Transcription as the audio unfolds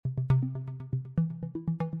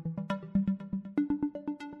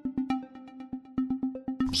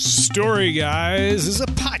Story Guys is a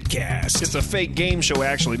podcast. It's a fake game show,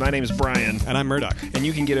 actually. My name is Brian. And I'm Murdoch. And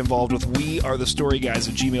you can get involved with wearethestoryguys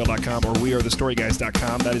at gmail.com or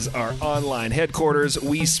wearethestoryguys.com. That is our online headquarters.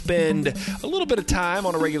 We spend a little bit of time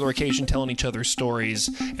on a regular occasion telling each other stories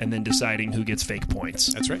and then deciding who gets fake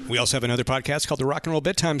points. That's right. We also have another podcast called the Rock and Roll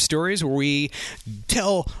Bedtime Stories, where we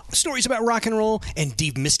tell stories about rock and roll and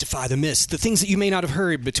demystify the myths, the things that you may not have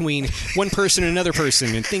heard between one person and another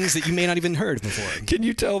person, and things that you may not even heard before. Can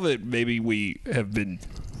you tell that maybe we have been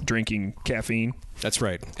drinking caffeine? That's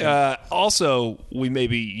right. Also, we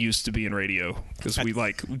maybe used to be in radio because we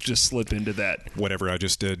just slip into that. Whatever I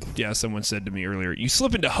just did. Yeah, someone said to me earlier, you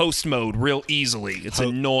slip into host mode real easily. It's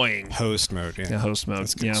annoying. Host mode, yeah. Yeah, host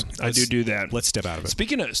mode. Yeah, I do that. Let's step out of it.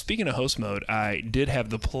 Speaking of host mode, I did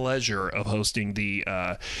have the pleasure of hosting the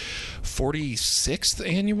 46th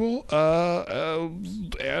annual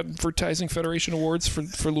Advertising Federation Awards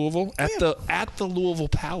for Louisville at the Louisville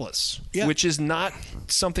Palace, which is not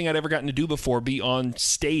something I'd ever gotten to do before. Be on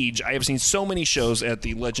stage. I have seen so many shows at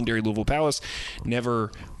the legendary Louisville Palace,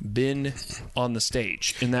 never been on the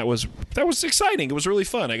stage, and that was exciting. It was really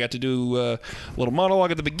fun. I got to do a little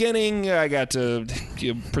monologue at the beginning. I got to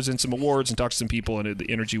present some awards and talk to some people, and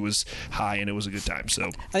the energy was high, and it was a good time. So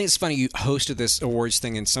I think it's funny you hosted this awards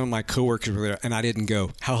thing, and some of my coworkers were there, and I didn't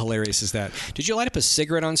go. How hilarious is that? Did you light up a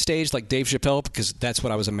cigarette on stage like Dave Chappelle? Because that's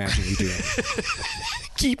what I was imagining you doing.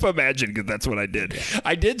 Keep imagining, because that's what I did. Yeah.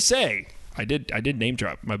 I did name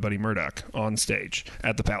drop my buddy Murdoch on stage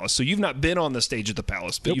at the Palace. So you've not been on the stage at the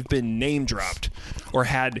Palace, but you've been name dropped or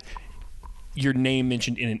had your name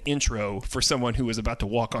mentioned in an intro for someone who is about to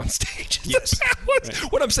walk on stage. Yes. Right.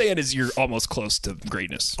 What I'm saying is you're almost close to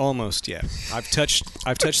greatness. Almost, yeah. I've touched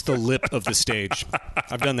the lip of the stage.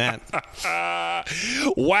 I've done that.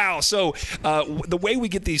 Wow. So the way we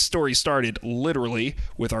get these stories started, literally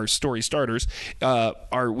with our story starters,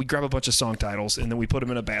 we grab a bunch of song titles and then we put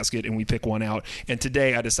them in a basket and we pick one out. And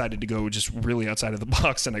today I decided to go just really outside of the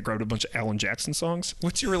box and I grabbed a bunch of Alan Jackson songs.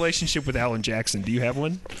 What's your relationship with Alan Jackson? Do you have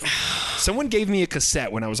one? Someone gave me a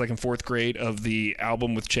cassette when I was in fourth grade of the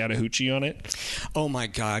album with Chattahoochee on it. Oh my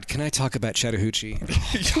God! Can I talk about Chattahoochee?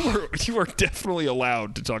 You are definitely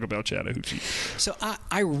allowed to talk about Chattahoochee. So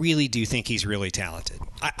I really do think he's really talented.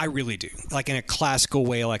 I really do, like in a classical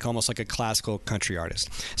way, like almost like a classical country artist.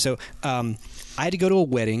 So I had to go to a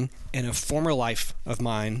wedding in a former life of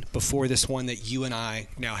mine before this one that you and I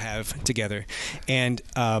now have together, and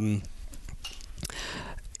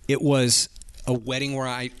it was a wedding where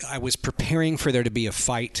I was preparing for there to be a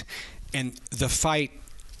fight, and the fight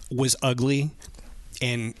was ugly,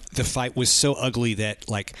 and the fight was so ugly that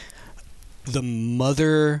like the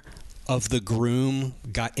mother of the groom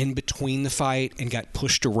got in between the fight and got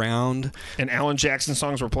pushed around. And Alan Jackson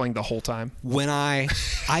songs were playing the whole time. When I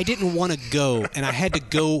didn't want to go, and I had to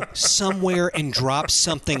go somewhere and drop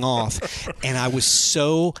something off, and I was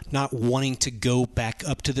so not wanting to go back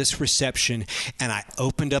up to this reception, and I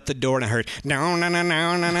opened up the door and I heard, no, no, no,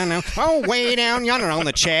 no, no, no, no, oh, way down yonder on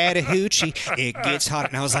the Chattahoochee, it gets hot.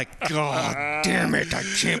 And I was like, God damn it, I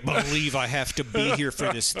can't believe I have to be here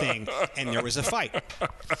for this thing. And there was a fight.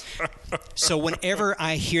 So whenever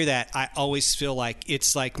I hear that, I always feel like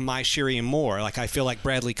it's like My Sherry and More. Like I feel like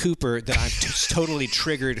Bradley Cooper, that I'm totally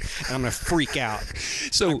triggered and I'm going to freak out.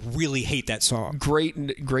 So I really hate that song. Great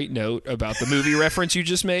note about the movie reference you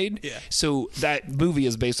just made. Yeah. So that movie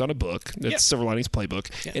is based on a book. It's Silver Linings Playbook.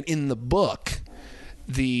 Yeah. And in the book,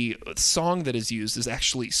 the song that is used is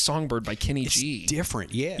actually Songbird by Kenny G.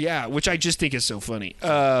 Different, yeah. Yeah, which I just think is so funny.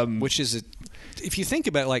 Which is if you think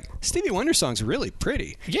about it, like Stevie Wonder song's really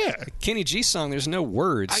pretty. Yeah. Kenny G song, there's no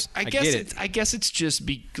words. I guess it's just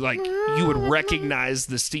you would recognize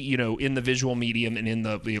in the visual medium and in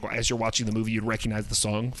the as you're watching the movie, you'd recognize the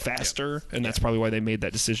song faster, and that's probably why they made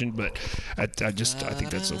that decision. But I think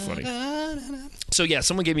that's so funny. So yeah,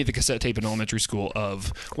 someone gave me the cassette tape in elementary school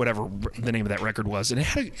of whatever the name of that record was, and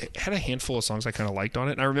it had a handful of songs I kind of liked on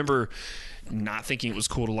it. And I remember not thinking it was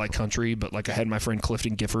cool to like country, but like I had my friend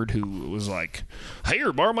Clifton Gifford who was like,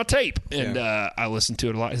 "Here, borrow my tape," and I listened to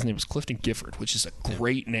it a lot. His name was Clifton Gifford, which is a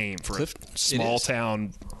great name for a small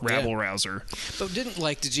town rabble rouser. But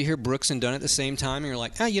did you hear Brooks and Dunn at the same time? And you're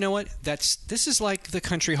like, you know what? This is like the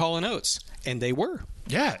country Hall and Oates, and they were.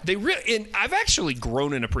 Yeah, they really, and I've actually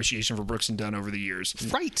grown an appreciation for Brooks and Dunn over the years.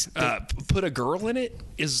 Right. Put a Girl in It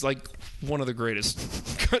is like one of the greatest.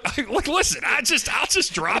 Look, listen, I'll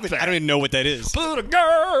just drop that. I don't even know what that is. Put a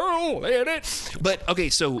girl in it. But okay,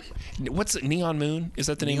 so what's it, Neon Moon? Is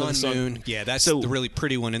that the name of the song? Neon Moon. Yeah, that's the really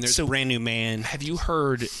pretty one. And there's Brand New Man. Have you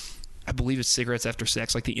heard? I believe it's Cigarettes After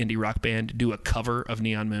Sex, like the indie rock band, do a cover of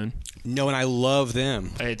Neon Moon. No, and I love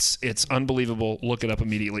them. It's unbelievable. Look it up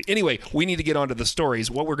immediately. Anyway, we need to get on to the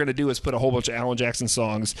stories. What we're going to do is put a whole bunch of Alan Jackson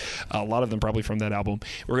songs, a lot of them probably from that album.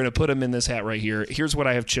 We're going to put them in this hat right here. Here's what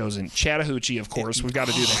I have chosen. Chattahoochee, of course. We've got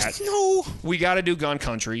to do that. No. We got to do Gone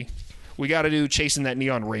Country. We got to do Chasing That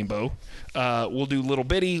Neon Rainbow. We'll do Little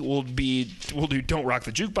Bitty. We'll do Don't Rock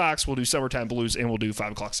the Jukebox. We'll do Summertime Blues, and we'll do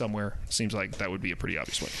 5 O'Clock Somewhere. Seems like that would be a pretty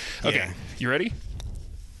obvious one. Okay, Yeah. You ready?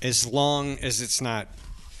 As long as it's not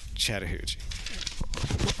Chattahoochee.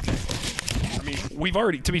 I mean, we've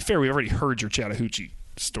already heard your Chattahoochee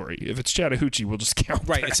story. If it's Chattahoochee, we'll just count.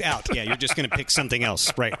 Right, that. it's out. Yeah, you're just going to pick something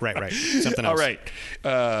else. Right. Something else. All right.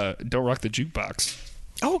 Don't Rock the Jukebox.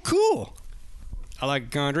 Oh, cool. I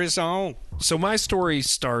like country song. So my story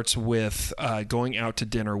starts with going out to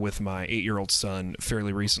dinner with my 8-year-old son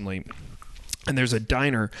fairly recently. And there's a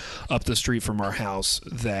diner up the street from our house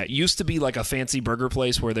that used to be like a fancy burger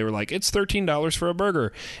place where they were like, it's $13 for a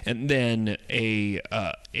burger. And then a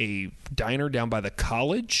diner down by the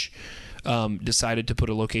college decided to put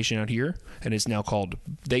a location out here, and it's now called,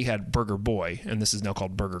 they had Burger Boy, and this is now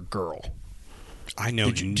called Burger Girl. I know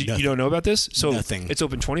You don't know about this? So Nothing. It's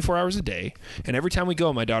open 24 hours a day, and every time we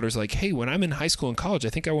go, my daughter's like, "Hey, when I'm in high school and college, I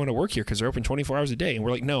think I want to work here because they're open 24 hours a day." And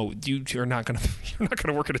we're like, "No, you're not gonna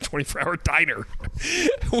work at a 24-hour diner.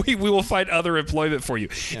 we will find other employment for you."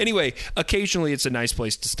 Yeah. Anyway, occasionally it's a nice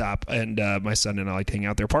place to stop, and my son and I like to hang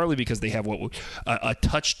out there. Partly because they have a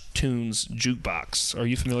Touch Tunes jukebox. Are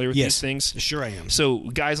you familiar with these things? Sure, I am. So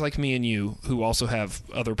guys like me and you, who also have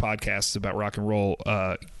other podcasts about rock and roll,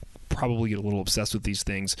 probably get a little obsessed with these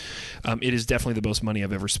things. It is definitely the most money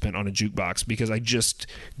I've ever spent on a jukebox because I just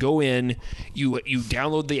go in, you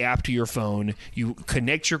download the app to your phone, you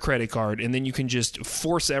connect your credit card, and then you can just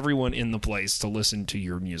force everyone in the place to listen to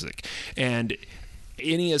your music. And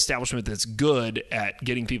any establishment that's good at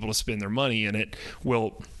getting people to spend their money in it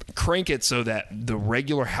will crank it so that the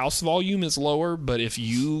regular house volume is lower, but if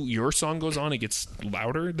your song goes on, it gets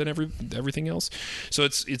louder than everything else. So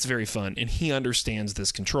it's very fun, and he understands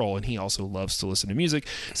this control, and he also loves to listen to music.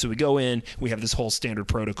 So we go in, we have this whole standard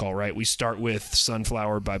protocol, right? We start with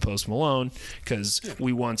Sunflower by Post Malone because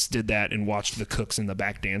we once did that and watched the cooks in the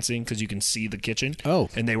back dancing because you can see the kitchen. Oh.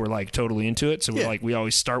 And they were like totally into it. So we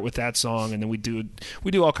always start with that song, and then we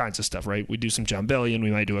do all kinds of stuff, right? We do some John Bellion,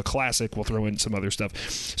 we might do a classic, we'll throw in some other stuff.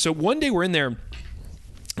 So one day we're in there,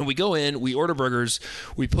 and we go in, we order burgers,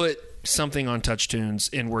 we put something on Touch Tunes,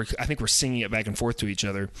 and I think we're singing it back and forth to each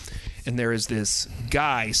other. And there is this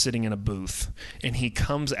guy sitting in a booth, and he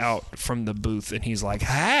comes out from the booth, and he's like,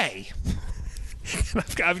 "Hey."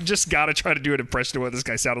 I've just got to try to do an impression of what this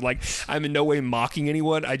guy sounded like. I'm in no way mocking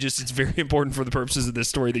anyone. It's very important for the purposes of this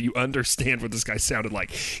story that you understand what this guy sounded like.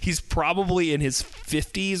 He's probably in his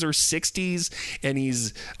 50s or 60s, and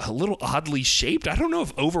he's a little oddly shaped. I don't know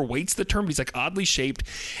if overweight's the term, but he's like oddly shaped,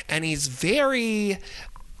 and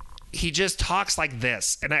he just talks like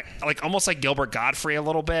this, and like almost like Gilbert Godfrey a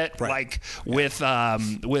little bit, right. Like with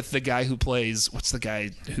the guy who plays, what's the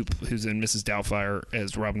guy who's in Mrs. Doubtfire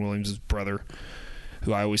as Robin Williams' brother,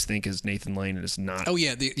 who I always think is Nathan Lane, and it's not. Oh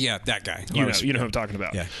yeah, that guy. You know who I'm talking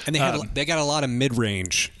about. Yeah, and they got a lot of mid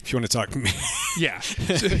range. If you want to talk, yeah,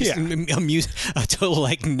 a total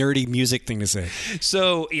like nerdy music thing to say.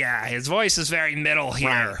 So yeah, his voice is very middle here.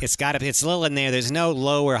 Right. It's a little in there. There's no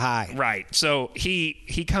low or high. Right. So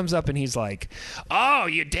he comes up and he's like, "Oh,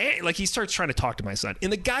 you did!" Like he starts trying to talk to my son,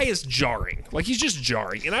 and the guy is jarring. Like he's just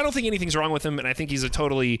jarring, and I don't think anything's wrong with him, and I think he's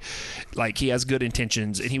he has good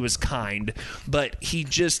intentions, and he was kind, but he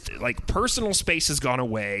just like personal space has gone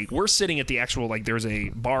away. We're sitting at the actual there's a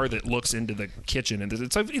bar that looks into the kitchen, and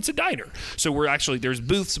it's a diner. So there's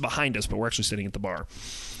booths behind us, but we're actually sitting at the bar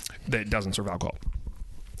that doesn't serve alcohol.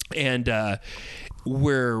 And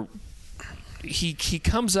he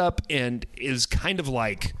comes up and is kind of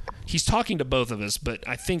like he's talking to both of us, but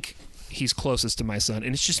I think he's closest to my son,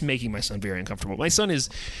 and it's just making my son very uncomfortable. My son is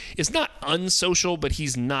not unsocial, but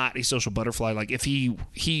he's not a social butterfly. Like if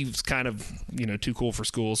he's kind of too cool for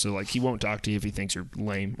school, so like he won't talk to you if he thinks you're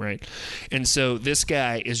lame, right? And so this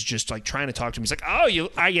guy is just like trying to talk to him. He's like, "Oh,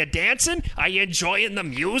 are you dancing? Are you enjoying the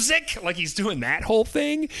music?" Like he's doing that whole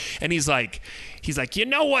thing, and he's like, "You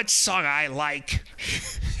know what song I like?"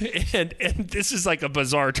 and this is like a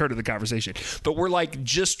bizarre turn of the conversation, but we're like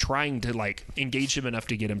just trying to like engage him enough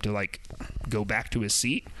to get him to like go back to his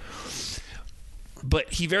seat.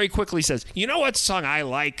 But he very quickly says, "You know what song I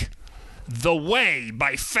like? The Way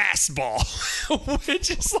by Fastball." Which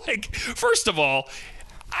is like, first of all,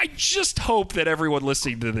 I just hope that everyone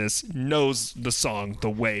listening to this knows the song The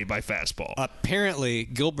Way by Fastball. Apparently,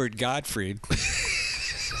 Gilbert Gottfried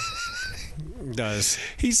It does.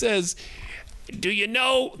 He says, "Do you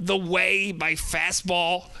know The Way by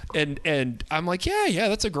Fastball?" And I'm like, yeah,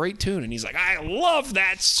 that's a great tune. And he's like, "I love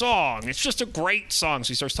that song. It's just a great song." So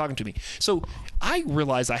he starts talking to me. So I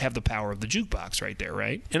realize I have the power of the jukebox right there,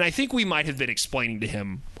 right? And I think we might have been explaining to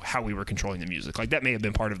him how we were controlling the music. Like, that may have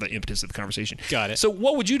been part of the impetus of the conversation. Got it. So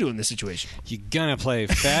what would you do in this situation? You're gonna play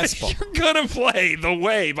fastball. You're going to play The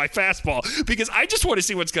Way by Fastball because I just want to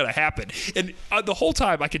see what's going to happen. And the whole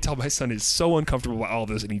time I can tell my son is so uncomfortable about all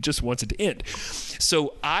this and he just wants it to end.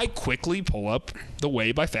 So I quickly pull up The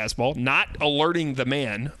Way by Fastball, not alerting the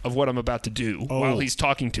man of what I'm about to do while he's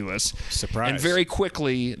talking to us. Surprise. And very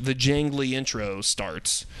quickly the jangly intro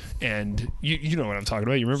starts. And you know what I'm talking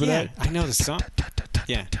about. You remember that? I know the song.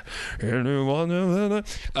 Yeah. And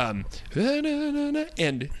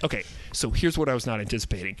okay, so here's what I was not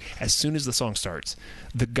anticipating. As soon as the song starts,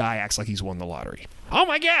 the guy acts like he's won the lottery. "Oh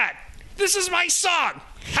my God, this is my song.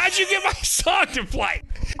 How'd you get my song to play?"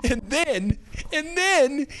 And then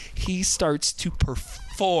he starts to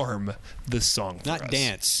perform the song for us. Not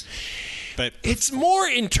dance. But It's more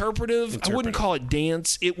interpretive. I wouldn't call it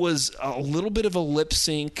dance. It was a little bit of a lip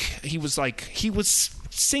sync. He was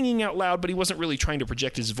singing out loud, but he wasn't really trying to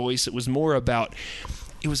project his voice. It was more about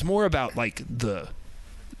like the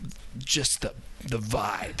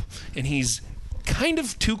vibe. And he's kind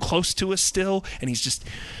of too close to us still, and he's just,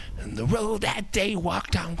 "And the road that they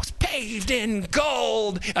walked on was paved in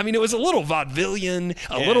gold." I mean, it was a little vaudevillian,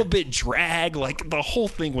 a little bit drag. Like, the whole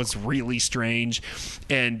thing was really strange.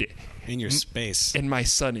 And in your space. And my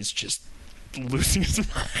son is just losing his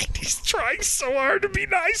mind. He's trying so hard to be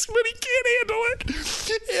nice, but he can't handle it.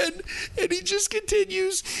 And he just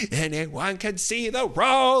continues. "And anyone could see the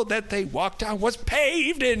road that they walked on was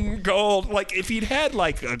paved in gold." Like, if he'd had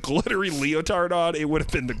like a glittery leotard on, it would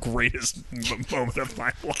have been the greatest moment of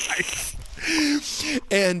my life.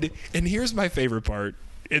 And here's my favorite part.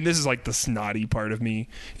 And this is like the snotty part of me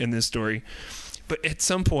in this story. But at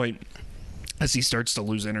some point, as he starts to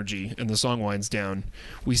lose energy and the song winds down,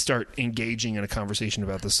 we start engaging in a conversation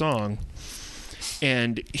about the song.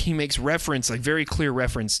 And he makes reference, like very clear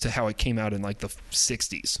reference, to how it came out in like the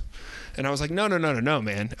 60s. And I was like, no,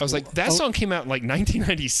 man. I was like, that song came out in like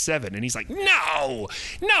 1997. And he's like, no,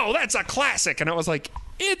 that's a classic. And I was like,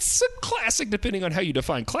 it's a classic depending on how you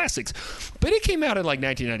define classics. But it came out in like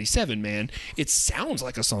 1997, man. It sounds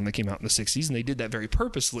like a song that came out in the 60s, and they did that very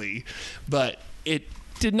purposely. But it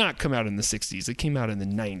did not come out in the 60s. It came out in the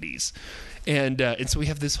 90s. And so we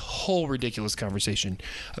have this whole ridiculous conversation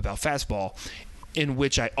about fastball, in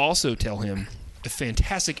which I also tell him a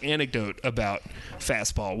fantastic anecdote about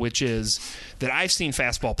fastball, which is that I've seen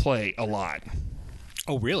fastball play a lot.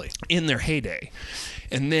 Oh, really? In their heyday.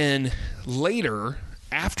 And then later,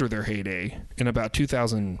 after their heyday, in about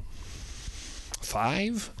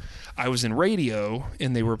 2005, I was in radio,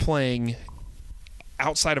 and they were playing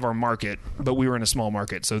outside of our market, but we were in a small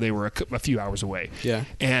market, so they were a few hours away. Yeah.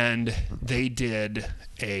 And they did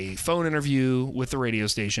a phone interview with the radio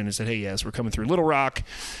station and said, "Hey, yes, we're coming through Little Rock.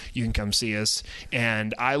 You can come see us."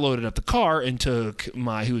 And I loaded up the car and took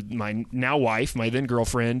my now wife, my then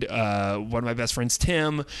girlfriend, one of my best friends,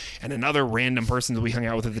 Tim, and another random person that we hung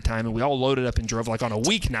out with at the time, and we all loaded up and drove like on a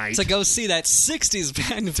weeknight to go see that 60s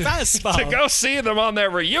band Fastball. to go see them on their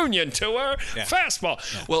reunion tour. Yeah. Fastball.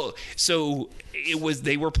 Yeah. Well, so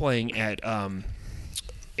they were playing at I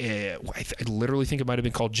literally think it might have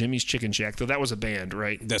been called Jimmy's Chicken Shack, though that was a band,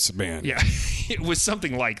 right? That's a band. Yeah, it was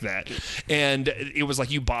something like that, and it was like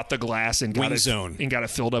you bought the glass and got it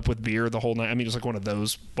filled up with beer the whole night. I mean, it was like one of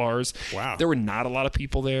those bars. Wow. There were not a lot of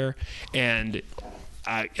people there, and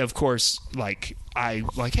of course, hey,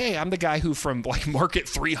 I'm the guy who from like Market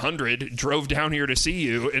 300 drove down here to see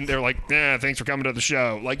you, and they're like, thanks for coming to the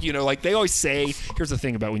show. Like, you know, like they always say, here's the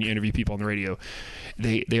thing about when you interview people on the radio,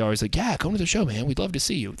 they always like, yeah, come to the show, man. We'd love to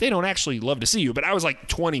see you. They don't actually love to see you, but I was like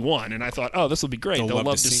 21, and I thought, oh, this will be great. They'll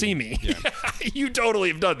love to see me. Yeah. You totally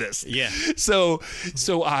have done this. Yeah. So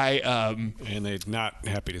I and they're not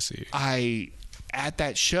happy to see you. At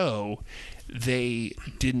that show, they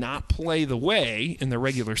did not play The Way in the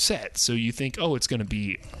regular set. So you think, oh, it's going to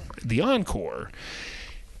be the encore.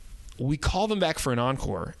 We called them back for an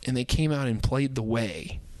encore, and they came out and played The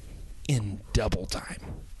Way in double time.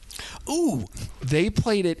 Ooh. They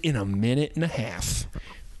played it in a minute and a half,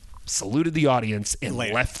 saluted the audience, and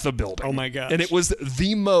left the building. Oh, my gosh. And it was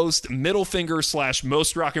the most middle finger /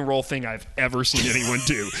 most rock and roll thing I've ever seen anyone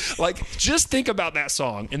do. Like, just think about that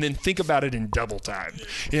song, and then think about it in double time.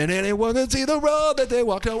 And anyone can see the road that they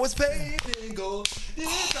walked on was paved in gold. gold.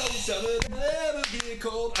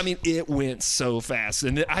 I mean, it went so fast.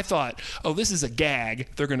 And I thought, oh, this is a gag.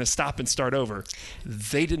 They're going to stop and start over.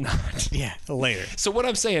 They did not. Yeah, later. So what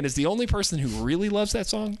I'm saying is the only person who really loves that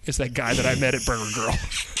song is that guy that I met at Burger Girl.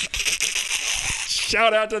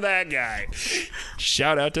 Shout out to that guy.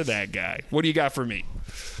 Shout out to that guy. What do you got for me?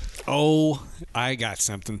 Oh, I got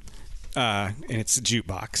something. And it's a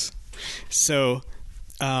jukebox. So,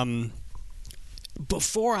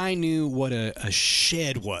 before I knew what a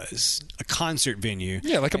shed was, a concert venue.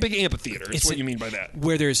 Yeah, like a big amphitheater. That's what you mean by that.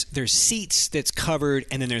 Where there's seats that's covered,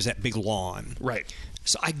 and then there's that big lawn. Right.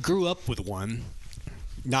 So I grew up with one,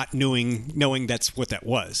 not knowing that's what that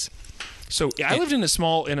was. So I lived in a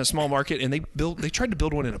small market, and they tried to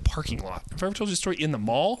build one in a parking lot. Have I ever told you the story? In the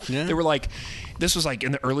mall, They were like, this was like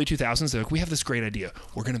in the early 2000s. They're like, we have this great idea.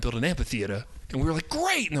 We're going to build an amphitheater. And we were like,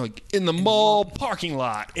 great. And they're like, in the mall parking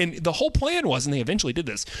lot. And the whole plan was, and they eventually did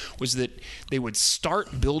this, was that they would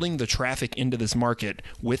start building the traffic into this market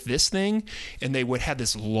with this thing, and they would have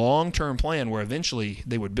this long-term plan where eventually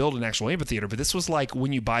they would build an actual amphitheater. But this was like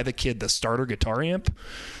when you buy the kid the starter guitar amp,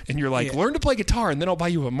 and you're like, learn to play guitar, and then I'll buy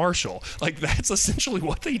you a Marshall. Like, that's essentially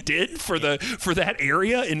what they did for that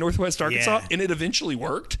area in Northwest Arkansas, and it eventually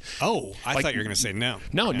worked. Oh, I thought you were going to say no.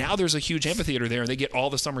 No, now there's a huge amphitheater there, and they get all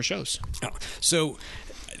the summer shows. Oh. So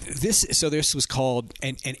this was called,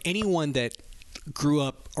 and anyone that grew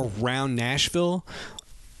up around Nashville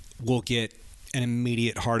will get an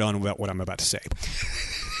immediate hard-on about what I'm about to say.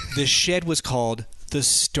 The shed was called the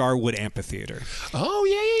Starwood Amphitheater. Oh,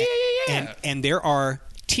 yeah. And there are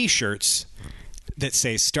T-shirts that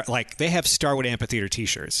say like they have Starwood Amphitheater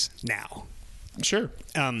T-shirts now. Sure.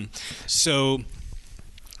 So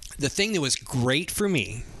the thing that was great for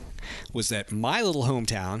me was that my little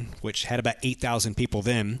hometown, which had about 8,000 people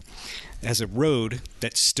then, has a road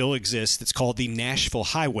that still exists that's called the Nashville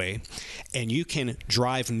Highway, and you can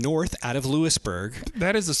drive north out of Lewisburg.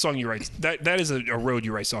 That is a song you write. That is a road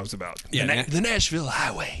you write songs about. Yeah, the Nashville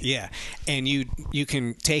Highway. Yeah, and you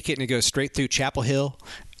can take it and it goes straight through Chapel Hill,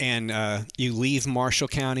 and you leave Marshall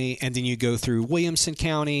County, and then you go through Williamson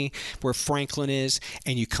County, where Franklin is,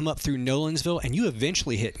 and you come up through Nolensville, and you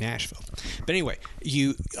eventually hit Nashville. But anyway,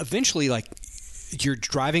 you eventually, like, you're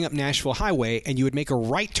driving up Nashville Highway, and you would make a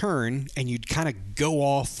right turn, and you'd kind of go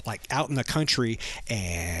off, like, out in the country,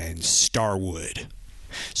 and Starwood.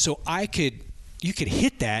 So you could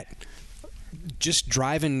hit that just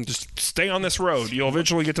driving. Just stay on this road. You'll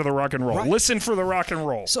eventually get to the rock and roll. Right. Listen for the rock and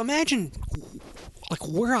roll. So imagine, like,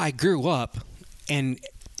 where I grew up, and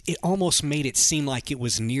it almost made it seem like it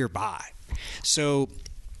was nearby. So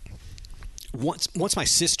once my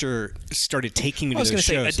sister started taking me to those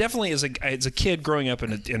shows, say, definitely as a kid growing up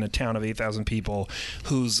in a town of 8,000 people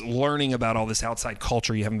who's learning about all this outside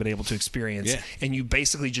culture you haven't been able to experience, and you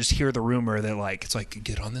basically just hear the rumor that, like, it's like,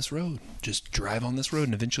 get on this road, just drive on this road,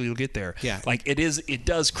 and eventually you'll get there. Yeah, like it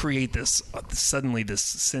does create this suddenly this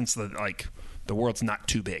sense that, like, the world's not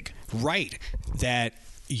too big, right? That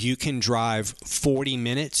you can drive 40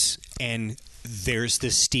 minutes and there's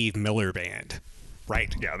the Steve Miller Band.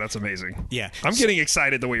 Right. Yeah, that's amazing. Yeah. I'm getting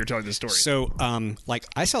excited the way you're telling this story. So, like,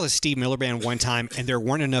 I saw the Steve Miller Band one time, and there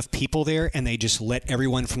weren't enough people there, and they just let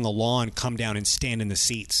everyone from the lawn come down and stand in the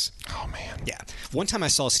seats. Oh, man. Yeah. One time I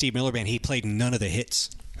saw a Steve Miller Band, he played none of the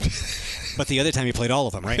hits. But the other time he played all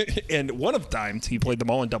of them, right? And one of the times he played them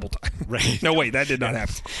all in double time. Right. No, wait, that did not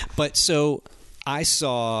happen. But so I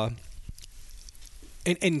saw...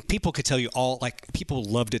 And people could tell you all, like, people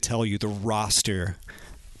love to tell you the roster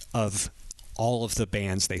of all of the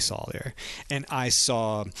bands they saw there. And I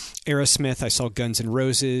saw Aerosmith, I saw Guns N'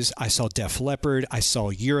 Roses, I saw Def Leppard, I saw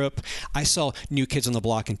Europe, I saw New Kids on the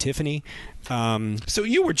Block and Tiffany. So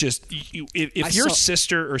you were just, if your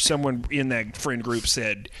sister or someone in that friend group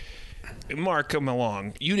said, Mark, come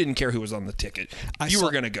along, you didn't care who was on the ticket. You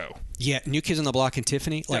were going to go. Yeah, New Kids on the Block and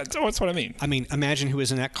Tiffany. Like, that's what I mean. I mean, imagine who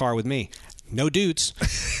was in that car with me. No dudes.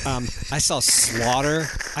 I saw Slaughter.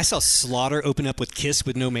 I saw Slaughter open up with Kiss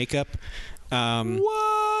with no makeup.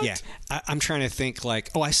 What? Yeah. I'm trying to think, like,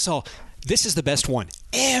 I saw, this is the best one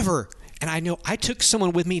ever. And I know I took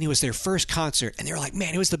someone with me, and it was their first concert, and they were like,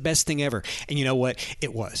 man, it was the best thing ever. And you know what?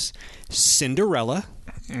 It was Cinderella.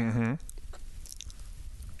 Mm-hmm.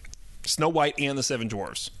 Snow White and the Seven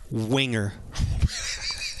Dwarfs. Winger.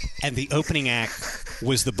 And the opening act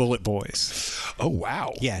was the Bullet Boys. Oh,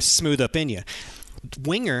 wow. Yeah, Smooth Up In Ya.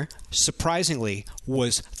 Winger, surprisingly,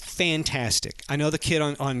 was fantastic. I know the kid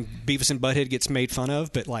on Beavis and Butthead gets made fun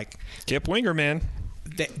of, but, like... Kip Winger, man.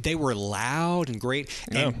 They were loud and great.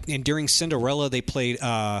 Yeah. And during Cinderella, they played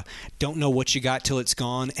Don't Know What You Got Till It's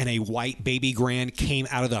Gone, and a white baby grand came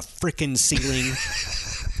out of the frickin' ceiling.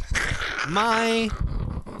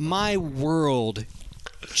 my world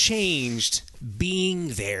changed being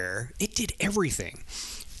there. It did everything.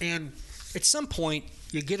 And at some point,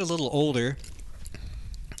 you get a little older,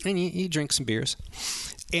 and you drink some beers,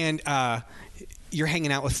 and you're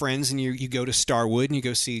hanging out with friends, and you go to Starwood, and you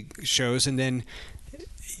go see shows, and then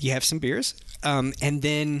you have some beers, and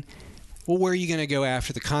then, well, where are you going to go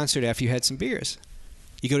after the concert after you had some beers?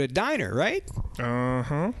 You go to a diner, right?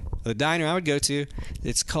 Uh-huh. The diner I would go to,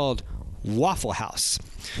 it's called Waffle House.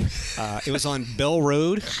 It was on Bell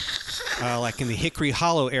Road, like in the Hickory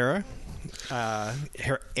Hollow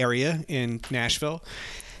area in Nashville,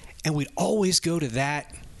 and we'd always go to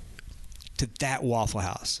that Waffle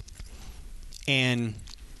House, and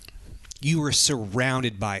you were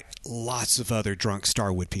surrounded by lots of other drunk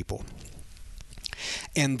Starwood people,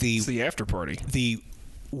 and It's the after party. the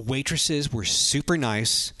waitresses were super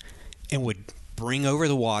nice and would bring over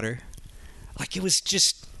the water. Like it was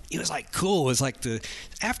like cool. It was like the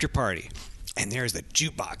after party. And there's the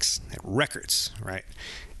jukebox and records, right?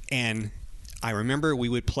 And I remember we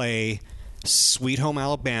would play Sweet Home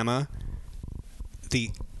Alabama,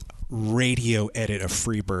 the radio edit of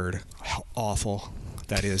Freebird. How awful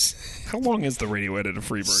that is. How long is the radio edit of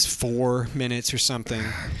It's Freebird? 4 minutes or something.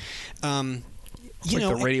 It's like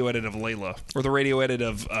the radio edit of Layla or the radio edit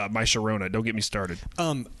of My Sharona. Don't get me started.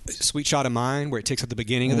 Sweet Shot of Mine, where it takes up the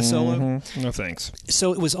beginning of the solo. No thanks.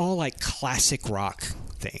 So it was all like classic rock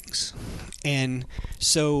things. And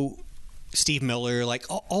so Steve Miller, like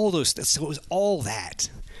all those, so it was all that.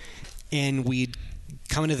 And we'd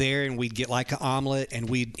come into there and we'd get like an omelet and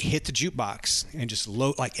we'd hit the jukebox and just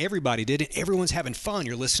load, like everybody did it. Everyone's having fun.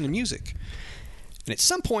 You're listening to music. And at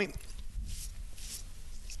some point,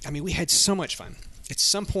 I mean, we had so much fun. At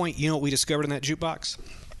some point, you know what we discovered in that jukebox?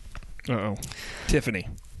 Uh-oh. Tiffany.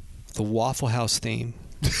 The Waffle House theme.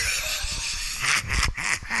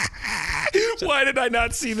 Why did I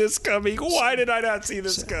not see this coming? Why did I not see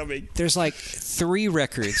this coming? There's like 3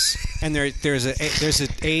 records, and there's an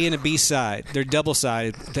A and a B side. They're double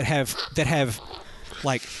sided that have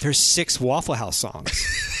like there's 6 Waffle House songs.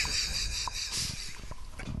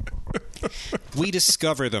 We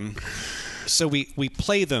discover them, so we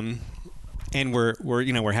play them, and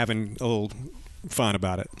we're having a little fun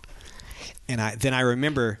about it. And I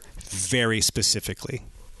remember very specifically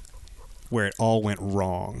where it all went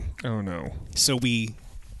wrong. Oh, no. So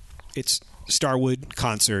it's Starwood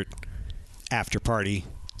concert, after party,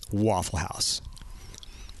 Waffle House.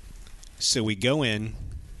 So we go in.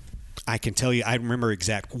 I can tell you, I remember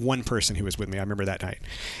exact one person who was with me. I remember that night.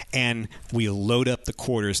 And we load up the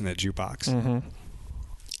quarters in that jukebox. Mm-hmm.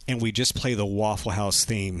 And we just play the Waffle House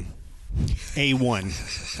theme,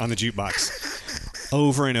 A1, on the jukebox,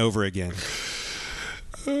 over and over again.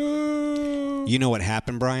 You know what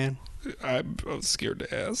happened, Brian? I'm scared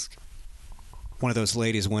to ask. One of those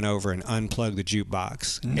ladies went over and unplugged the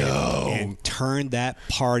jukebox. No. And turned that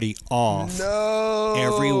party off. No.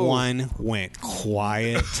 Everyone went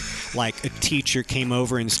quiet. Like a teacher came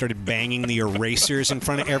over and started banging the erasers in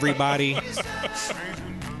front of everybody.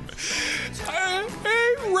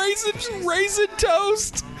 Raisin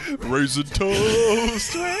toast. Raisin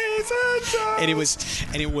toast. Raisin toast. And it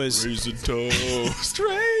was Raisin toast.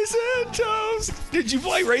 Raisin toast. Did you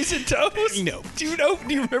play Raisin toast? No. Do you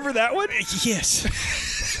remember that one? Yes.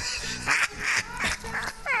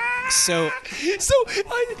 So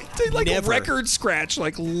like never. a record scratch,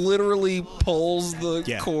 like literally pulls the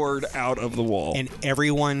Yeah. cord out of the wall. And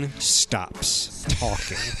everyone stops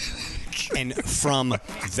talking. And from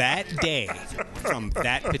that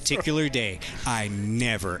particular day, I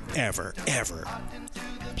never, ever, ever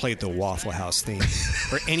played the Waffle House theme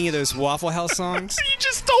or any of those Waffle House songs. You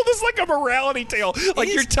just told us like a morality tale, like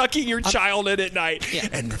is. you're tucking your child in at night. Yeah.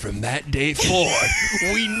 And from that day forward,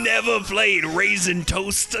 we never played Raisin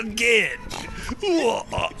Toast again.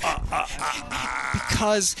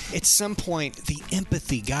 Because at some point, the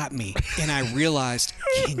empathy got me, and I realized,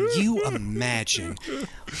 can you imagine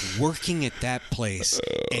working at that place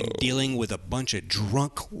and dealing with a bunch of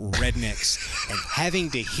drunk rednecks and having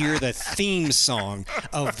to hear the theme song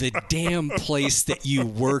of the damn place that you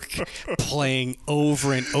work playing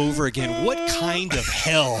over and over again? What kind of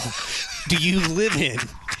hell do you live in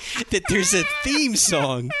that there's a theme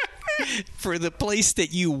song for the place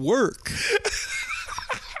that you work?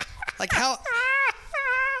 Like how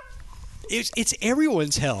it's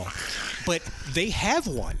everyone's hell, but they have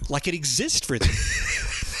one. Like it exists for them.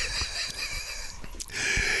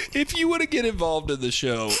 If you want to get involved in the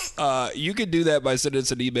show, you can do that by sending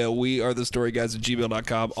us an email.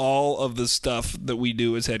 wearethestoryguys@gmail.com. All of the stuff that we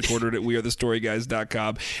do is headquartered at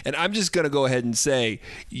wearethestoryguys.com. And I'm just going to go ahead and say,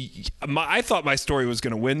 I thought my story was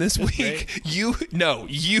going to win this week. Right. You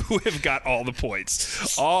have got all the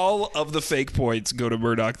points. All of the fake points go to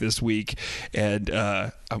Murdoch this week. And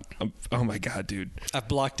oh my God, dude. I've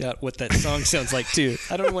blocked out what that song sounds like, too.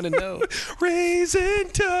 I don't want to know. Raisin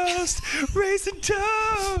toast, raisin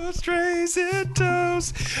toast, raisin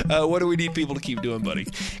toast. What do we need people to keep doing, buddy?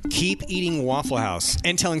 Keep eating Waffle House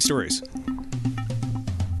and telling stories.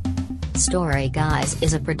 Story Guys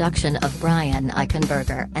is a production of Brian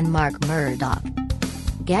Eichenberger and Mark Murdoch.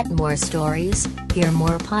 Get more stories, hear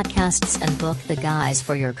more podcasts, and book the guys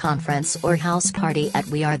for your conference or house party at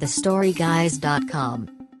wearethestoryguys.com.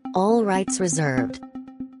 All rights reserved.